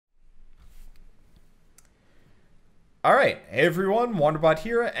Alright, hey everyone, Wanderbot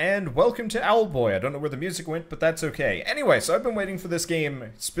here, and welcome to Owlboy. I don't know where the music went, but that's okay. Anyway, so I've been waiting for this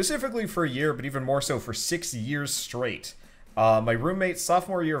game specifically for a year, but even more so for 6 years straight. My roommate's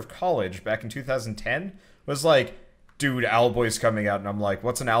sophomore year of college, back in 2010, was like, dude, Owlboy's coming out, and I'm like,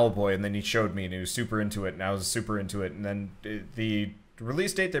 what's an Owlboy? And then he showed me, and he was super into it, and I was super into it, and then the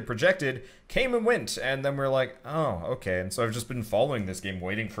release date they projected came and went, and then we're like, oh, okay, and so I've just been following this game,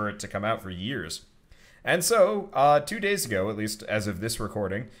 waiting for it to come out for years. And so, 2 days ago, at least as of this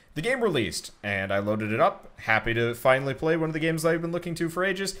recording, the game released, and I loaded it up, happy to finally play one of the games I've been looking to for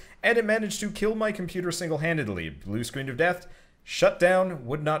ages, and it managed to kill my computer single-handedly. Blue screen of death, shut down,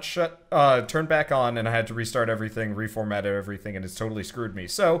 would not turn back on, and I had to restart everything, reformat everything, and it's totally screwed me.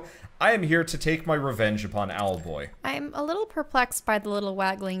 So, I am here to take my revenge upon Owlboy. I'm a little perplexed by the little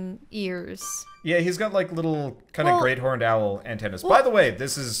waggling ears. Yeah, he's got like little kind of great horned owl antennas. By the way,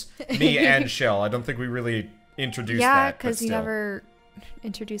 this is me and Shell. I don't think we really introduced that. Yeah, because you never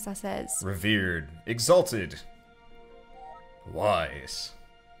introduced us as revered, exalted, wise.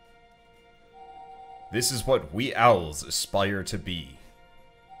 This is what we owls aspire to be.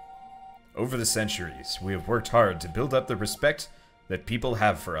 Over the centuries, we have worked hard to build up the respect that people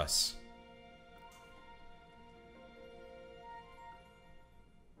have for us.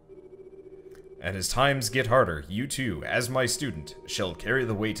 And as times get harder, you too, as my student, shall carry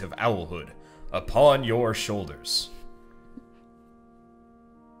the weight of owlhood upon your shoulders.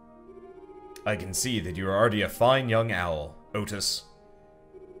 I can see that you are already a fine young owl, Otus.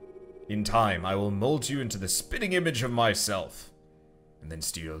 In time, I will mold you into the spitting image of myself, and then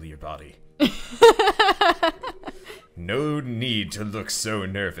steal your body. No need to look so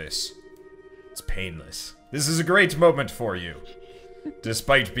nervous. It's painless. This is a great moment for you.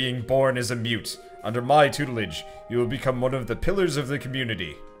 Despite being born as a mute, under my tutelage, you will become one of the pillars of the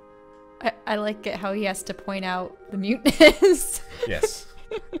community. I like it how he has to point out the muteness. Yes.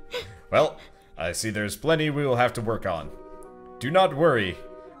 Well, I see there's plenty we will have to work on. Do not worry.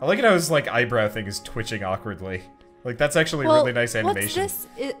 I like it how his, like, eyebrow thing is twitching awkwardly. Like, that's actually really nice animation. What's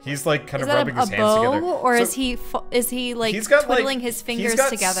this? He's, like, kind of rubbing his hands together. Or so, is he, like, twiddling his fingers together?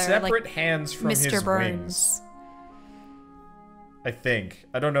 He's got separate hands from Mr. his Burns. wings. I think.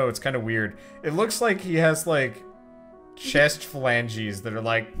 I don't know, it's kind of weird. It looks like he has, like, chest phalanges that are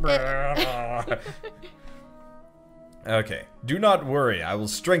like... Okay. Do not worry, I will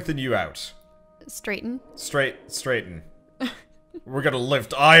strengthen you out. Straighten? Straighten. We're gonna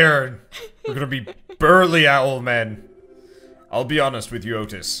lift iron! We're gonna be burly owl men! I'll be honest with you,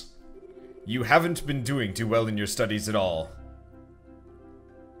 Otus. You haven't been doing too well in your studies at all.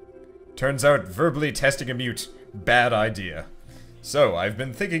 Turns out verbally testing a mute, bad idea. So, I've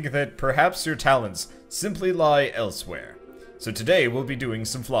been thinking that perhaps your talents simply lie elsewhere. So today we'll be doing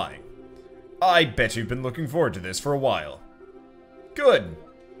some flying. I bet you've been looking forward to this for a while. Good.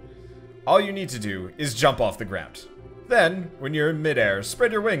 All you need to do is jump off the ground. Then, when you're in midair,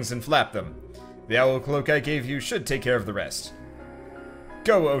 spread your wings and flap them. The owl cloak I gave you should take care of the rest.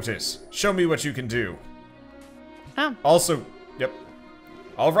 Go, Otus. Show me what you can do. Oh. Also, yep.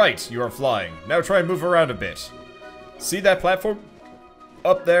 Alright, you are flying. Now try and move around a bit. See that platform?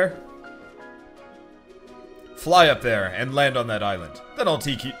 Up there? Fly up there and land on that island. Then I'll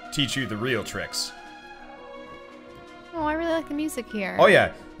teach you the real tricks. Oh, I really like the music here. Oh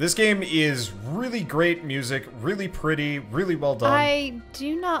yeah, this game is really great music, really pretty, really well done. I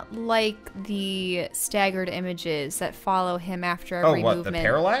do not like the staggered images that follow him after every movement. Oh, what, the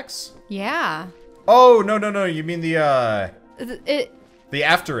parallax? Yeah. Oh, no, you mean the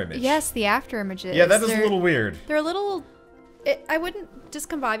after image. Yes, the after images. Yeah, that is a little weird. They're a little... I wouldn't...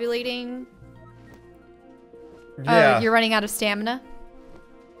 Discombobulating. Yeah. You're running out of stamina?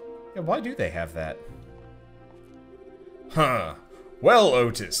 Yeah, why do they have that? Huh. Well,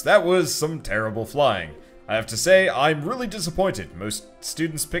 Otus, that was some terrible flying. I have to say, I'm really disappointed. Most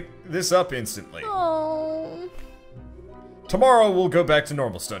students pick this up instantly. Oh. Tomorrow we'll go back to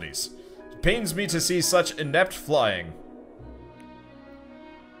normal studies. It pains me to see such inept flying.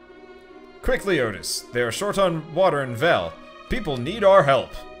 Quickly, Otus. They are short on water in Val. People need our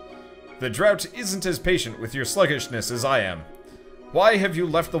help. The drought isn't as patient with your sluggishness as I am. Why have you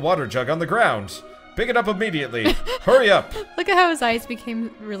left the water jug on the ground? Pick it up immediately. Hurry up. Look at how his eyes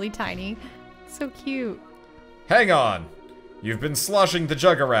became really tiny. So cute. Hang on. You've been sloshing the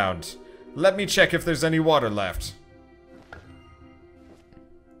jug around. Let me check if there's any water left.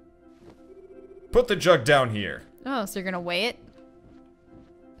 Put the jug down here. Oh, so you're gonna weigh it?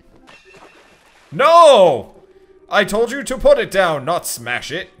 No! I told you to put it down, not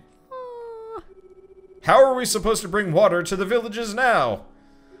smash it. How are we supposed to bring water to the villages now?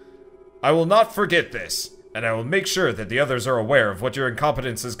 I will not forget this. And I will make sure that the others are aware of what your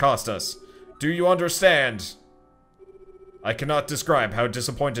incompetence has cost us. Do you understand? I cannot describe how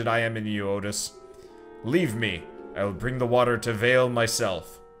disappointed I am in you, Otus. Leave me. I will bring the water to Vale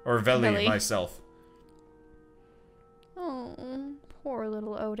myself. Or Veli myself. Oh, poor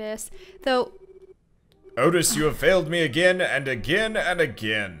little Otus. Though... Otus, you have failed me again and again and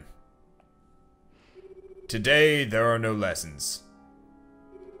again. Today, there are no lessons.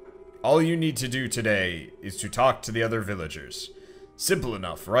 All you need to do today is to talk to the other villagers. Simple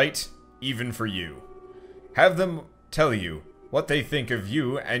enough, right? Even for you. Have them tell you what they think of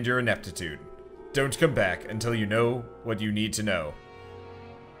you and your ineptitude. Don't come back until you know what you need to know.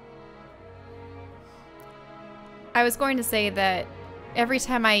 I was going to say that every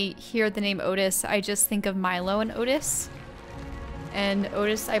time I hear the name Otus, I just think of Milo and Otus. And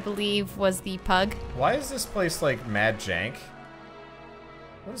Otus, I believe, was the pug. Why is this place like mad jank?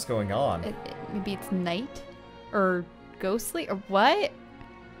 What is going on? Maybe it's night? Or ghostly? Or what?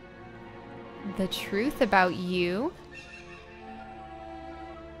 The truth about you?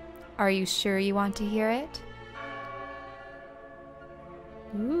 Are you sure you want to hear it?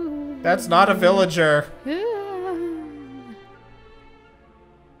 Ooh. That's not a villager. Ooh.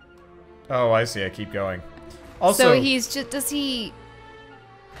 Oh, I see. I keep going. Also, so he's just, does he...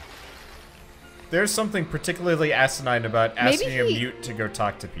 There's something particularly asinine about asking a mute to go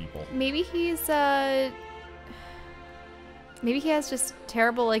talk to people. Maybe he's, maybe he has just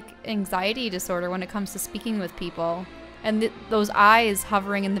terrible, like, anxiety disorder when it comes to speaking with people. And those eyes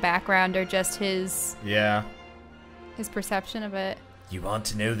hovering in the background are just his... Yeah. His perception of it. You want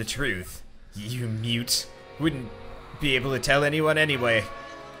to know the truth? You mute. Wouldn't be able to tell anyone anyway.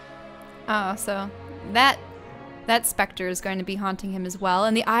 Oh, so that specter is going to be haunting him as well,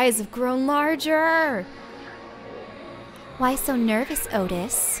 and the eyes have grown larger. Why so nervous,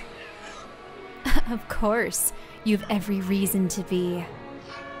 Otus? Of course, you've every reason to be.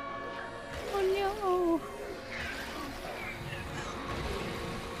 Oh no.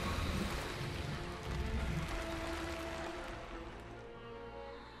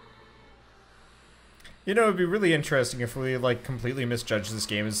 You know, it'd be really interesting if we, like, completely misjudged this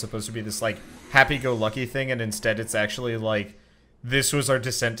game as supposed to be this, like, happy-go-lucky thing, and instead it's actually, like, this was our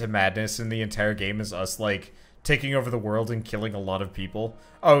descent to madness, and the entire game is us, like, taking over the world and killing a lot of people.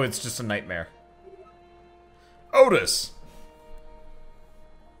 Oh, it's just a nightmare. Otus!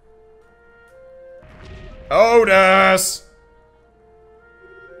 Otus!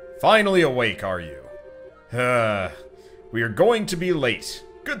 Finally awake, are you? We are going to be late.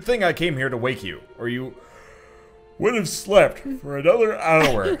 Good thing I came here to wake you, or you would have slept for another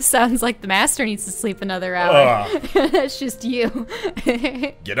hour. Sounds like the master needs to sleep another hour. That's just you.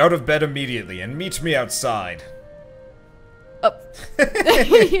 Get out of bed immediately and meet me outside. Oh.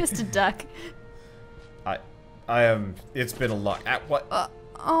 He has to duck. I am... It's been a lot. What?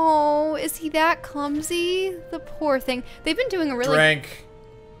 Oh, is he that clumsy? The poor thing. They've been doing a really...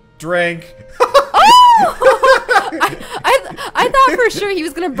 Drink. Oh! I thought for sure he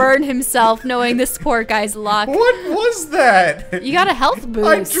was gonna burn himself knowing this poor guy's luck. What was that? You got a health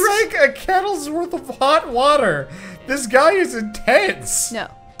boost. I drank a kettle's worth of hot water. This guy is intense. No,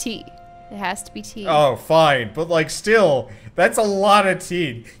 tea. It has to be tea. Oh, fine. But, like, still, that's a lot of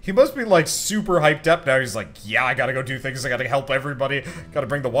tea. He must be, like, super hyped up now. He's like, yeah, I gotta go do things. I gotta help everybody. Gotta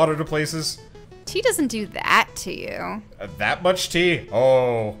bring the water to places. Tea doesn't do that to you. That much tea?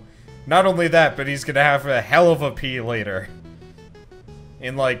 Oh. Not only that, but he's gonna have a hell of a pee later.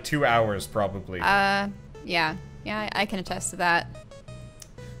 In like 2 hours, probably. Yeah. Yeah, I can attest to that.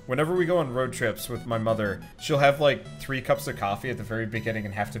 Whenever we go on road trips with my mother, she'll have like 3 cups of coffee at the very beginning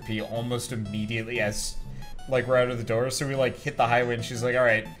and have to pee almost immediately as like we're out of the door. So we like hit the highway and she's like, all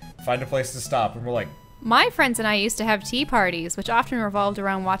right, find a place to stop. And we're like, my friends and I used to have tea parties, which often revolved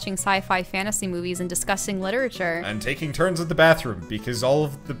around watching sci-fi fantasy movies and discussing literature. And taking turns at the bathroom, because all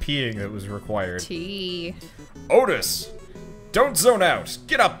of the peeing that was required. Tea. Otus! Don't zone out!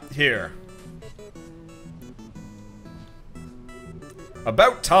 Get up here!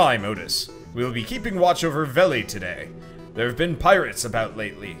 About time, Otus. We will be keeping watch over Veli today. There have been pirates about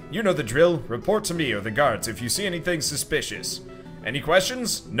lately. You know the drill. Report to me or the guards if you see anything suspicious. Any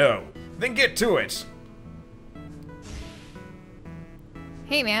questions? No. Then get to it!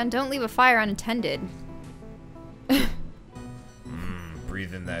 Hey man, don't leave a fire unattended.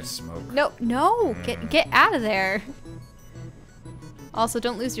 Breathe in that smoke. No, get out of there. Also,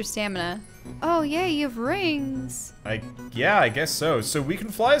 don't lose your stamina. Oh yeah, you have rings. Yeah, I guess so. So we can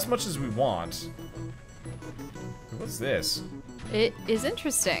fly as much as we want. What's this? It is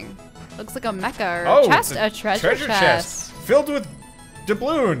interesting. Looks like a mecha or Oh, a chest, it's a treasure chest. filled with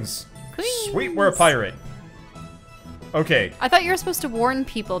doubloons. Queens. Sweet, we're a pirate. Okay. I thought you were supposed to warn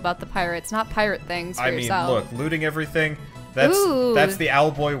people about the pirates, not pirate things for yourself. I mean, look, looting everything, that's the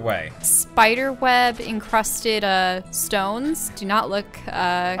Owlboy way. Spiderweb encrusted stones do not look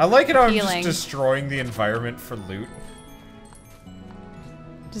I like it how I'm appealing. just destroying the environment for loot.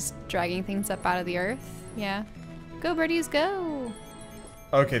 Just dragging things up out of the earth. Yeah. Go, birdies, go!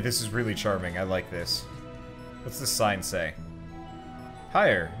 Okay, this is really charming. I like this. What's the sign say?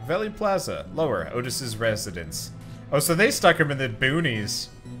 Higher, Valley Plaza. Lower, Otus's residence. Oh, so they stuck him in the boonies.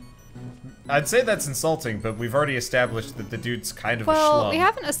 I'd say that's insulting, but we've already established that the dude's kind of a schlub. Well, we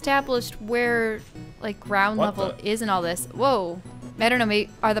haven't established where, like, ground What level the- is in all this. Whoa. I don't know, maybe,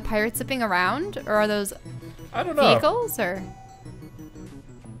 are the pirates zipping around? Or are those I don't know. vehicles? Or...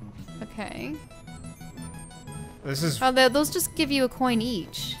 Okay. This is... Oh, those just give you a coin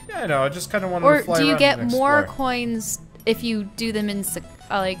each. Yeah, I know, I just kind of wanted Or to fly do you around get and more explore. coins if you do them in,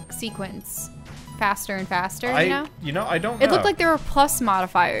 like, sequence? Faster and faster, you know? I don't know. It looked like there were plus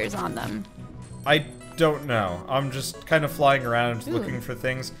modifiers on them. I don't know. I'm just kind of flying around Ooh. looking for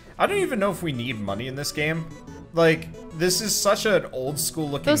things. I don't even know if we need money in this game. Like, this is such an old school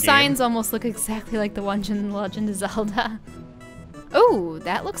looking Those game. signs almost look exactly like the ones in Legend of Zelda. Oh,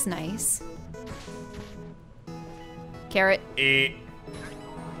 that looks nice. Carrot.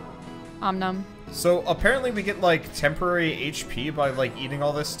 Om nom. So apparently we get like temporary HP by like eating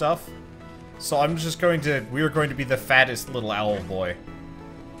all this stuff. So I'm just going to, we are going to be the fattest little Owlboy.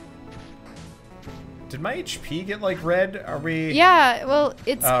 Did my HP get like red? Are we? Yeah, well,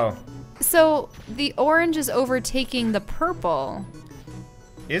 it's... Oh. So, the orange is overtaking the purple.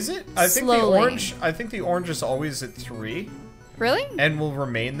 Is it? I think Slowly. I think the orange is always at 3. Really? And will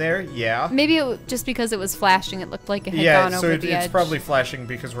remain there, yeah. Maybe just because it was flashing, it looked like it had Yeah, gone so over the edge. it's probably flashing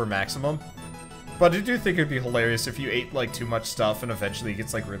because we're maximum. But I do think it'd be hilarious if you ate like too much stuff and eventually it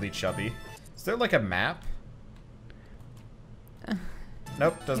gets like really chubby. Is there like a map?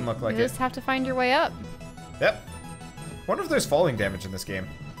 Nope, doesn't look like You it. just have to find your way up. Yep. Wonder if there's falling damage in this game.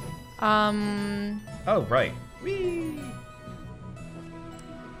 Oh, right. Whee!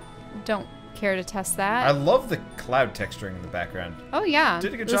 Don't care to test that. I love the cloud texturing in the background. Oh yeah,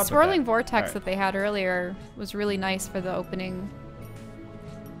 Did a good the job with swirling that. vortex Alright. that they had earlier was really nice for the opening.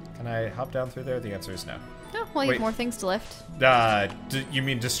 Can I hop down through there? The answer is no. Oh, well, you Wait. have more things to lift. You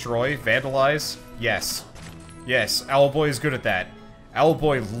mean destroy? Vandalize? Yes. Yes, Owlboy is good at that.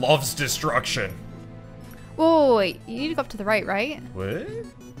 Owlboy loves destruction. Whoa, wait, you need to go up to the right, right? What?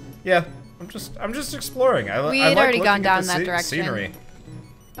 Yeah, I'm just exploring. I We I had like already looking gone at down the that direction. Scenery.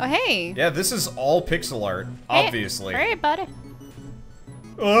 Oh, hey. Yeah, this is all pixel art, obviously. Hey, buddy. Hey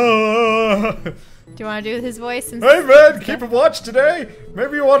Do you want to do his voice? And man, keep a watch today.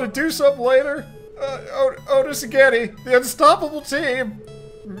 Maybe you want to do something later. Otus and Getty, the unstoppable team.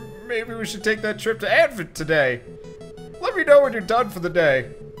 Maybe we should take that trip to Advent today. Let me know when you're done for the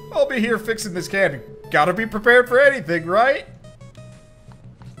day. I'll be here fixing this candy. Gotta be prepared for anything, right?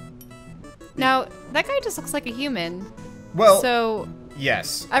 Now, that guy just looks like a human. Well, So,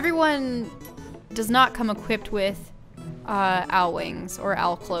 yes. everyone does not come equipped with owl wings or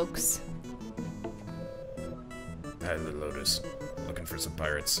owl cloaks. Hi, little Otus. Looking for some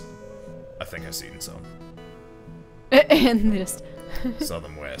pirates. I think I've seen some. And just... Saw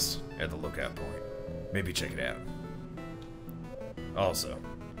them west, at the lookout point. Maybe check it out. Also,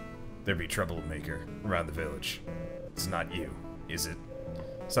 there be troublemaker around the village. It's not you, is it?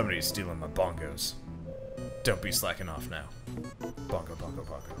 Somebody's stealing my bongos. Don't be slacking off now. Bongo, bongo,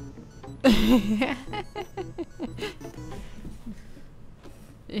 bongo.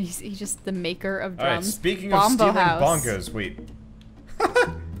 He's just the maker of Alright, drums. speaking of Bombo stealing House. bongos, wait.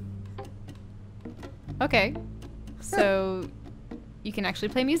 Okay. So, you can actually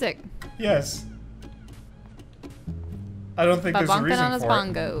play music. Yes. I don't think By there's a bonking reason on his for it.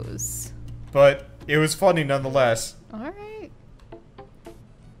 bongos. But it was funny nonetheless. Alright.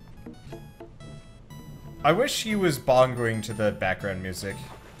 I wish he was bongoing to the background music.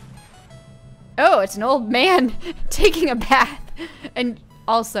 Oh, it's an old man taking a bath. And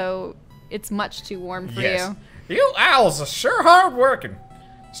also, it's much too warm for Yes. you. You owls are sure hard working.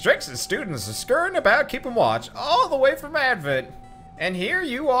 Strix and students are scurrying about keeping watch all the way from Advent. And here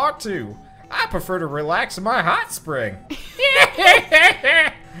you are too. I prefer to relax in my hot spring.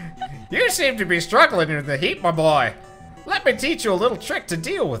 You seem to be struggling in the heat, my boy. Let me teach you a little trick to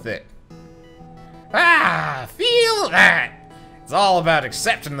deal with it. Ah, feel that. It's all about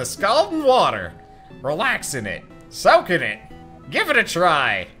accepting the scalding water, relaxing it, soaking it. Give it a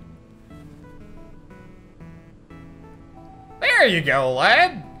try. There you go,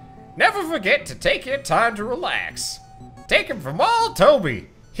 lad. Never forget to take your time to relax. Take him from old Toby.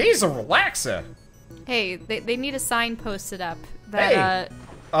 He's a relaxer. Hey, they need a sign posted up that,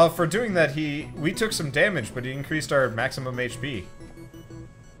 Hey! For doing that, we took some damage, but he increased our maximum HP.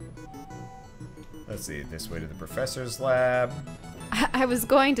 Let's see, this way to the professor's lab. I was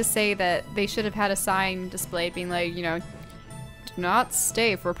going to say that they should have had a sign displayed being like, you know, do not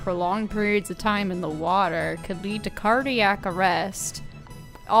stay for prolonged periods of time in the water. Could lead to cardiac arrest.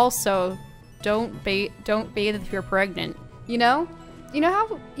 Also, don't bathe if you're pregnant. You know? You know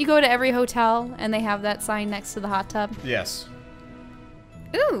how you go to every hotel and they have that sign next to the hot tub? Yes.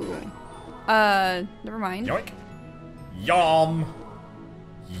 Ooh. Never mind. Yoink. Yum.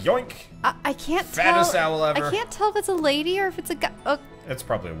 Yoink. I can't Fattest tell. owl ever. I can't tell if it's a lady or if it's a guy. Oh, It's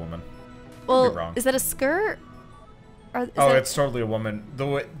probably a woman. well, Could be wrong. is that a skirt? Or is Oh, that it's totally a woman.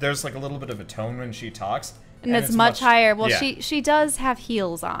 There's like a little bit of a tone when she talks. and it's much higher. Well, yeah. she does have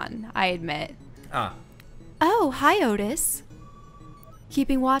heels on, I admit. Ah. Oh, hi, Otus.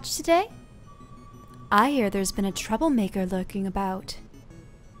 Keeping watch today? I hear there's been a troublemaker lurking about.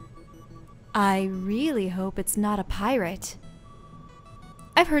 I really hope it's not a pirate.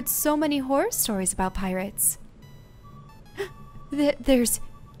 I've heard so many horror stories about pirates. There's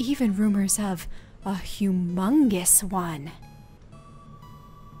even rumors of a humongous one.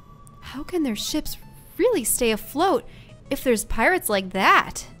 How can their ships really stay afloat if there's pirates like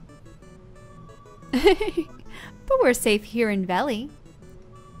that? But we're safe here in Valley.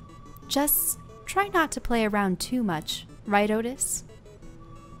 Just try not to play around too much, right, Otus?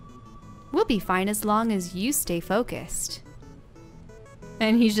 We'll be fine as long as you stay focused.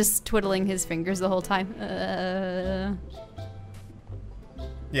 And he's just twiddling his fingers the whole time.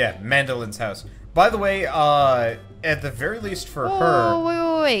 Yeah, Mandolin's house. By the way, at the very least for her...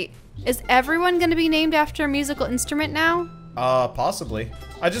 Oh, wait. Is everyone going to be named after a musical instrument now? Possibly.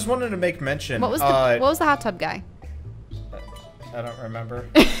 I just wanted to make mention. What was the hot tub guy? I don't remember.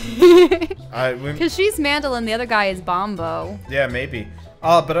 Because she's mandolin, the other guy is bombo. Yeah, maybe.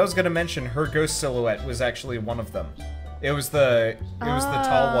 But I was gonna mention her ghost silhouette was actually one of them. It was the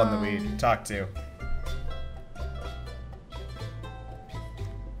tall one that we talked to.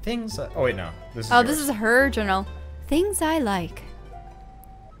 Things. Oh wait, no. This is. Oh, this is her journal. Things I like.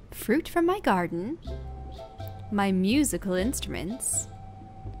 Fruit from my garden. My musical instruments.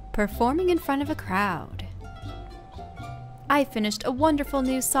 Performing in front of a crowd. I finished a wonderful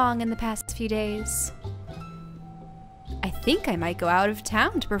new song in the past few days. I think I might go out of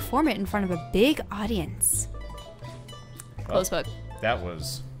town to perform it in front of a big audience. Close book. That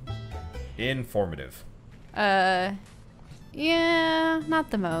was informative. Yeah, not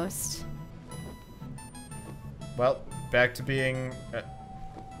the most. Well, back to being.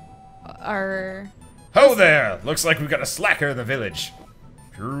 Ho there! Looks like we've got a slacker in the village.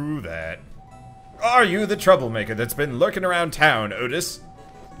 True that. Are you the troublemaker that's been lurking around town, Otus?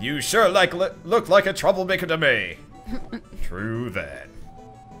 You sure look like a troublemaker to me. True that.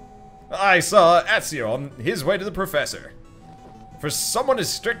 I saw Asio on his way to the professor. For someone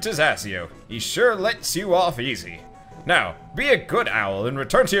as strict as Asio, he sure lets you off easy. Now, be a good owl and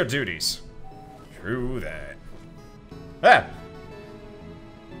return to your duties. True that. Ah!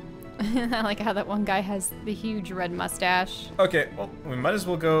 I like how that one guy has the huge red mustache. Okay, well, we might as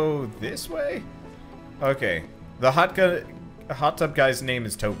well go this way? Okay, the hot tub guy's name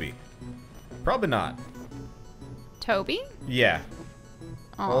is Toby. Probably not. Toby? Yeah.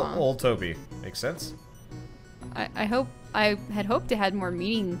 Aw. Old Toby. Makes sense? I had hoped it had more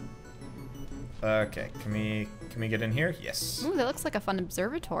meaning. Okay, can we get in here? Yes. Ooh, that looks like a fun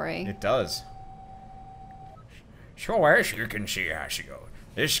observatory. It does. So as you can see, Asio,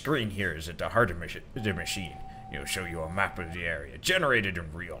 this screen here is at the heart of the machine. It'll show you a map of the area, generated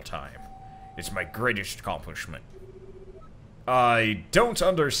in real time. It's my greatest accomplishment. I don't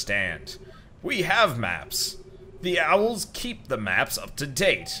understand. We have maps. The owls keep the maps up to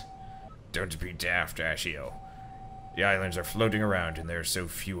date. Don't be daft, Asio. The islands are floating around and there are so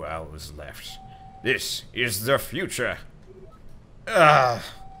few owls left. This is the future.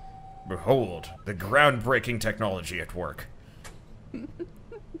 Behold, the groundbreaking technology at work.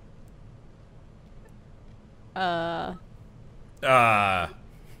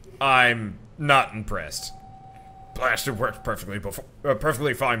 I'm not impressed. Blaster worked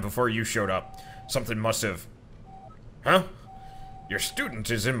perfectly fine before you showed up. Something must have... Huh? Your student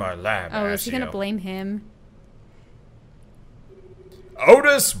is in my lab, Oh, is he gonna Asio. blame him?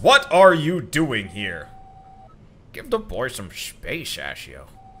 Otus, what are you doing here? Give the boy some space, Asio.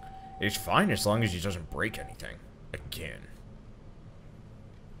 It's fine as long as he doesn't break anything. Again.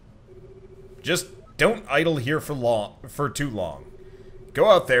 Just don't idle here for too long. Go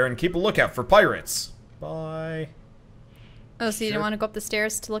out there and keep a lookout for pirates. Bye. Oh, so you didn't want to go up the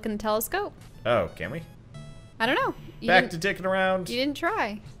stairs to look in the telescope? Oh, can we? I don't know. Back to dicking around. You didn't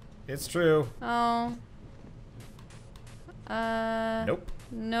try. It's true. Oh. Nope.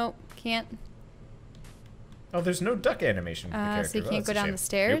 Nope, can't. Oh, there's no duck animation for the character. So you can't go down the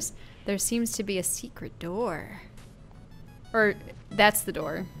stairs? Nope. There seems to be a secret door. Or, that's the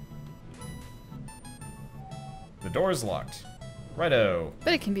door. The door is locked. Righto.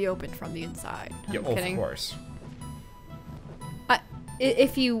 But it can be opened from the inside. Yeah, I'm kidding. Of course.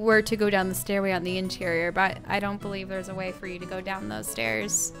 If you were to go down the stairway on the interior, but I don't believe there's a way for you to go down those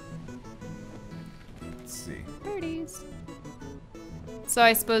stairs. Let's see. Birdies. So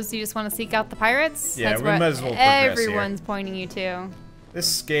I suppose you just want to seek out the pirates? Yeah, That's we what might as well progress everyone's here. pointing you to.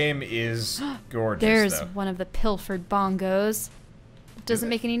 This game is gorgeous, There's though. one of the pilfered bongos. It doesn't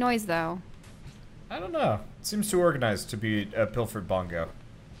make any noise, though. I don't know. It seems too organized to be a pilfered bongo.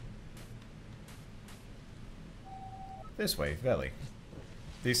 This way, Valley.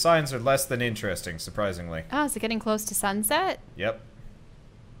 These signs are less than interesting, surprisingly. Oh, is it getting close to sunset? Yep.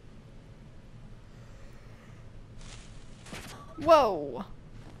 Whoa.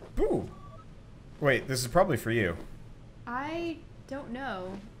 Ooh. Wait, this is probably for you. I don't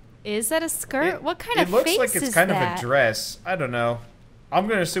know. Is that a skirt? What kind of face It looks like it's kind of that? a dress. I don't know. I'm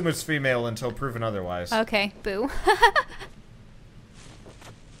gonna assume it's female until proven otherwise. Okay, boo.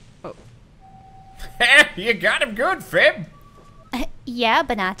 Oh. You got him good, Fib. Yeah,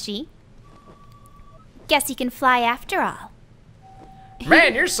 Bonacci. Guess he can fly after all.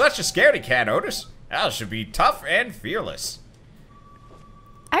 Man, you're such a scaredy cat, Otus. Al should be tough and fearless.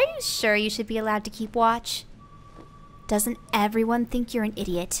 Are you sure you should be allowed to keep watch? Doesn't everyone think you're an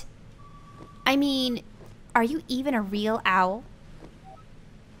idiot? I mean, are you even a real owl?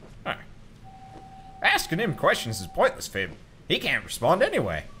 Huh. Asking him questions is pointless, Fib. He can't respond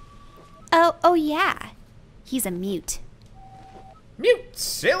anyway. Oh yeah. He's a mute. Mute,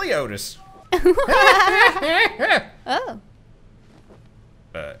 silly Otus. Oh.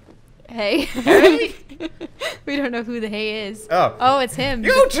 Hey. Hey? We don't know who the hey is. Oh. Oh, it's him.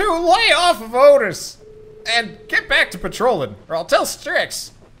 You two lay off of Otus and get back to patrolling, or I'll tell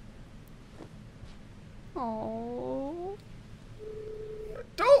Strix. Oh.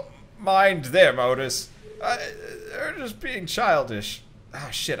 Don't mind them, Otus. They're just being childish. Ah,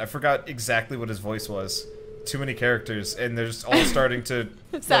 shit, I forgot exactly what his voice was. Too many characters, and they're just all starting to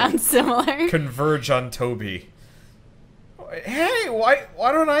Sounds similar. converge on Toby. Hey, why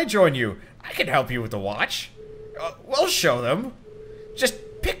don't I join you? I can help you with the watch. We'll show them. Just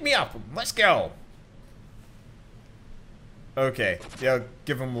pick me up. Let's go. Okay, yeah, I'll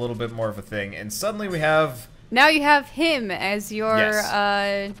give him a little bit more of a thing, and suddenly we have... Now you have him as your,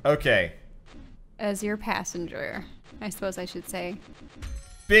 Yes. Okay. as your passenger, I suppose I should say.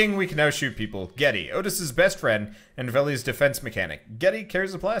 Bing, we can now shoot people. Getty, Otus's best friend and Veli's defense mechanic. Getty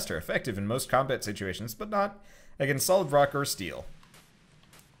carries a blaster, effective in most combat situations, but not against solid rock or steel.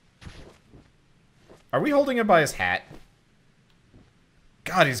 Are we holding him by his hat?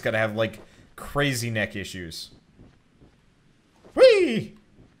 God, he's gotta have, like, crazy neck issues. Whee!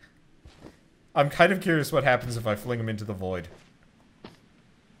 I'm kind of curious what happens if I fling him into the void.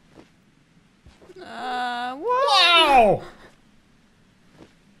 What? Wow!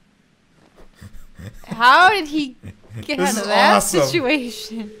 How did he get This out of is that awesome.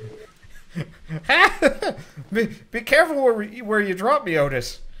 situation? be careful where you drop me,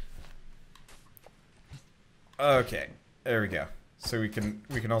 Otus. Okay, there we go. So we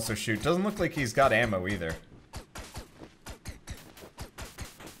can also shoot. Doesn't look like he's got ammo either.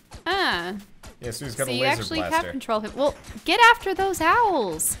 Ah. Yeah, so he's got So a you laser actually blaster. have control of him. Well, get after those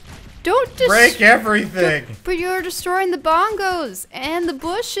owls. Don't Break everything! But you're destroying the bongos and the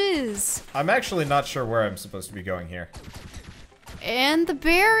bushes I'm actually not sure where I'm supposed to be going here. and the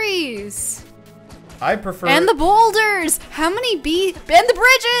berries I prefer. and the boulders. How many and the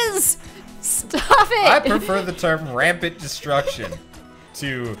bridges? Stop it! I prefer the term rampant destruction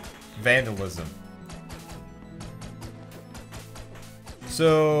to vandalism.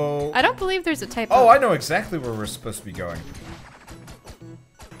 So. I don't believe there's a type. Oh, of... I know exactly where we're supposed to be going.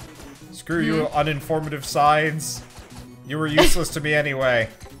 Screw you, uninformative signs. You were useless to me anyway.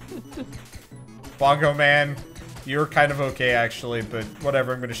 Bongo Man, you're kind of okay actually, but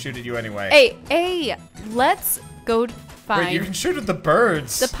whatever, I'm gonna shoot at you anyway. Hey, let's go find. Wait, you can shoot at the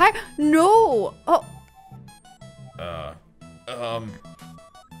birds. The No. Oh.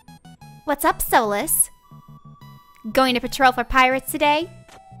 What's up, Solus? Going to patrol for pirates today?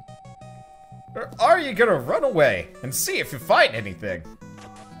 Or are you gonna run away and see if you find anything?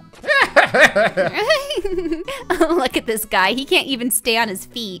 Look at this guy. He can't even stay on his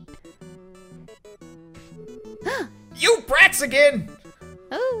feet. You brats again!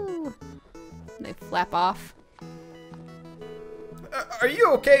 Oh. They flap off. Are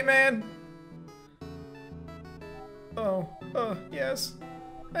you okay, man? Oh, yes.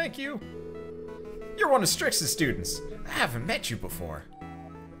 Thank you. You're one of Strix's students. I haven't met you before.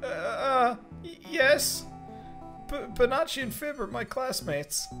 Yes. Bonacci and Fib are my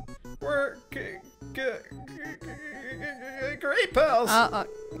classmates. We're great pals.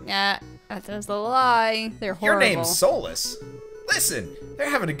 Yeah, that was a lie. They're horrible. Your name's Solus. Listen, they're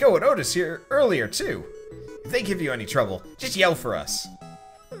having a go at Otus here earlier, too. If they give you any trouble, just yell for us.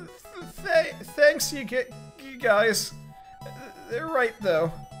 Thanks, you guys. They're right,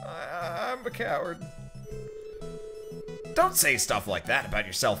 though. I'm a coward. Don't say stuff like that about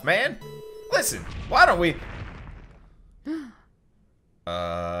yourself, man. Listen, why don't we...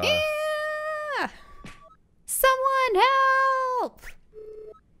 Yeah! Someone help!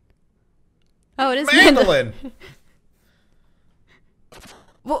 Oh, it is Mandolin!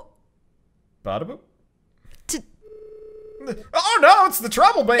 Well, Bada boop. Oh no, it's the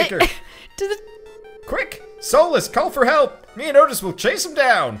troublemaker! Quick! Solus, call for help! Me and Otus will chase him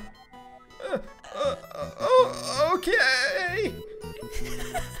down! Okay!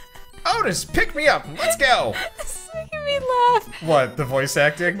 Otus, pick me up! Let's go! This is making me laugh. What, the voice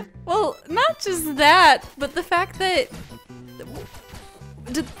acting? Well, not just that, but the fact that...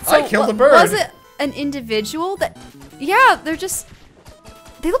 I killed a bird! Was it an individual that... Yeah, they're just...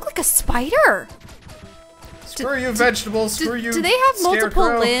 They look like a spider! Screw you, vegetables! Screw you, Do they have multiple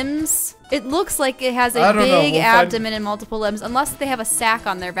scarecrow. limbs? It looks like it has a I don't know, big we'll abdomen and multiple limbs, unless they have a sack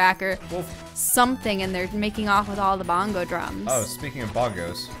on their back or Well, something and they're making off with all the bongo drums. oh, speaking of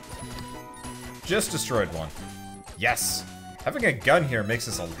bongos. Just destroyed one. Yes! Having a gun here makes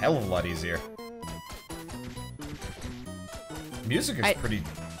this a hell of a lot easier. Music is pretty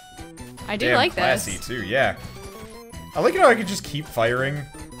I do damn like classy this. too, yeah. I like it how I can just keep firing.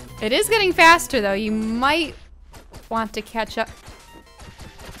 It is getting faster though. You might want to catch up.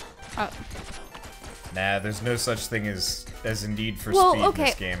 Oh. Nah, there's no such thing as Indeed for Well, speed okay. in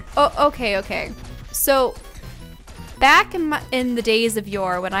this game. Oh, okay. So, back in the days of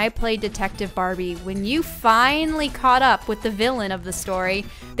yore, when I played Detective Barbie, when you finally caught up with the villain of the story,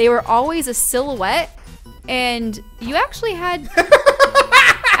 they were always a silhouette, and you actually had...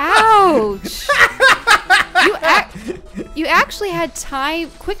 Ouch! You actually had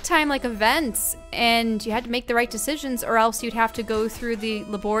quick time like events, and you had to make the right decisions, or else you'd have to go through the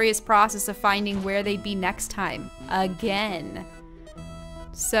laborious process of finding where they'd be next time again.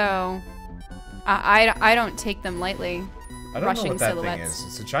 So, I don't take them lightly. I don't know Rushing what that silhouettes. thing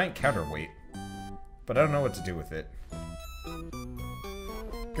is. It's a giant counterweight, but I don't know what to do with it.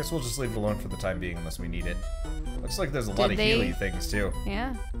 Guess we'll just leave it alone for the time being unless we need it. Looks like there's a lot of they- healy things too.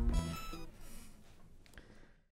 Yeah.